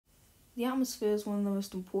The atmosphere is one of the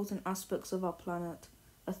most important aspects of our planet,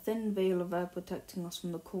 a thin veil of air protecting us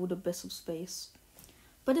from the cold abyss of space.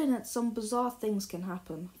 But in it, some bizarre things can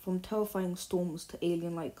happen, from terrifying storms to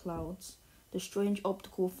alien-like clouds, the strange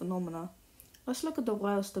optical phenomena. Let's look at the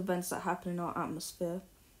rarest events that happen in our atmosphere.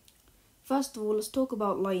 First of all, let's talk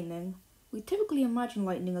about lightning. We typically imagine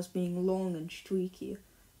lightning as being long and streaky,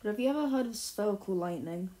 but have you ever heard of spherical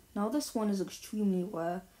lightning? Now this one is extremely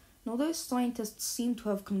rare, and although scientists seem to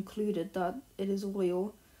have concluded that it is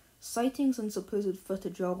real, sightings and supposed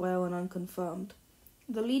footage are rare and unconfirmed.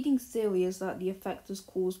 The leading theory is that the effect is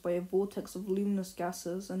caused by a vortex of luminous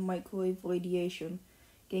gases and microwave radiation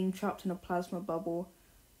getting trapped in a plasma bubble.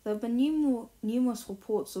 There have been numerous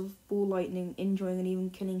reports of ball lightning injuring and even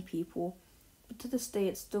killing people, but to this day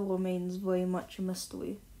it still remains very much a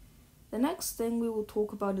mystery. The next thing we will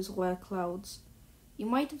talk about is rare clouds. You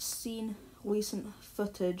might have seen recent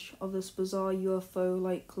footage of this bizarre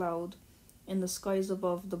UFO-like cloud in the skies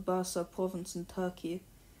above the Bursa province in Turkey.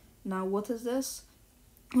 Now, what is this?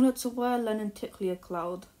 Well, it's a rare lenticular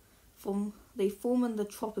cloud. They form in the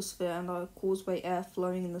troposphere and are caused by air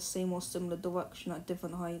flowing in the same or similar direction at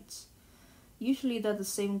different heights. Usually they're the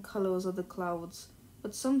same color as other clouds,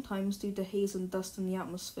 but sometimes due to haze and dust in the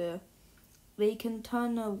atmosphere, they can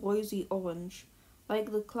turn a rosy orange,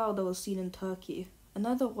 like the cloud that was seen in Turkey.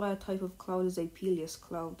 Another rare type of cloud is a Peleus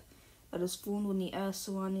cloud, that is formed when the air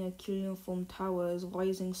surrounding a cuneiform tower is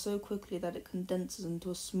rising so quickly that it condenses into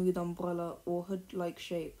a smooth umbrella or hood-like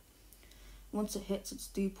shape. Once it hits its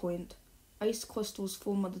dew point, ice crystals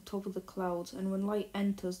form at the top of the clouds, and when light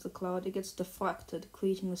enters the cloud, it gets diffracted,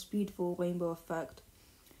 creating this beautiful rainbow effect.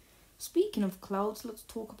 Speaking of clouds, let's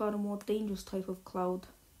talk about a more dangerous type of cloud,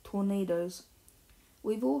 tornadoes.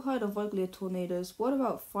 We've all heard of regular tornadoes. What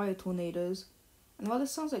about fire tornadoes? And while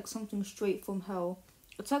this sounds like something straight from hell,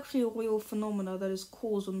 it's actually a real phenomena that is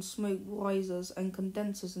caused when smoke rises and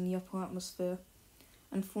condenses in the upper atmosphere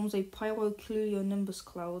and forms a pyrocumulonimbus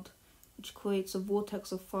cloud, which creates a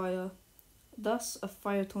vortex of fire. Thus, a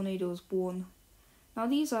fire tornado is born. Now,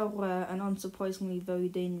 these are rare and unsurprisingly very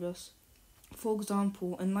dangerous. For example,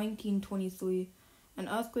 in 1923, an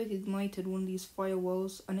earthquake ignited one of these fire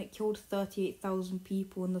wells and it killed 38,000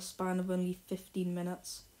 people in the span of only 15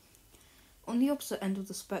 minutes. On the opposite end of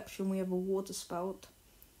the spectrum, we have a waterspout,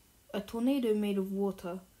 a tornado made of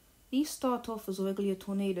water. These start off as regular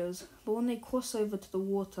tornadoes, but when they cross over to the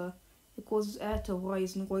water, it causes air to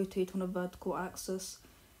rise and rotate on a vertical axis.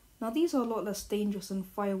 Now these are a lot less dangerous than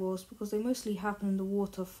fire wells because they mostly happen in the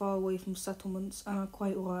water far away from settlements and are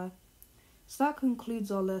quite rare. So that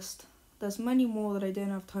concludes our list. There's many more that I don't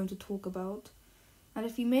have time to talk about. And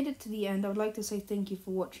if you made it to the end, I would like to say thank you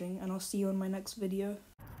for watching, and I'll see you in my next video.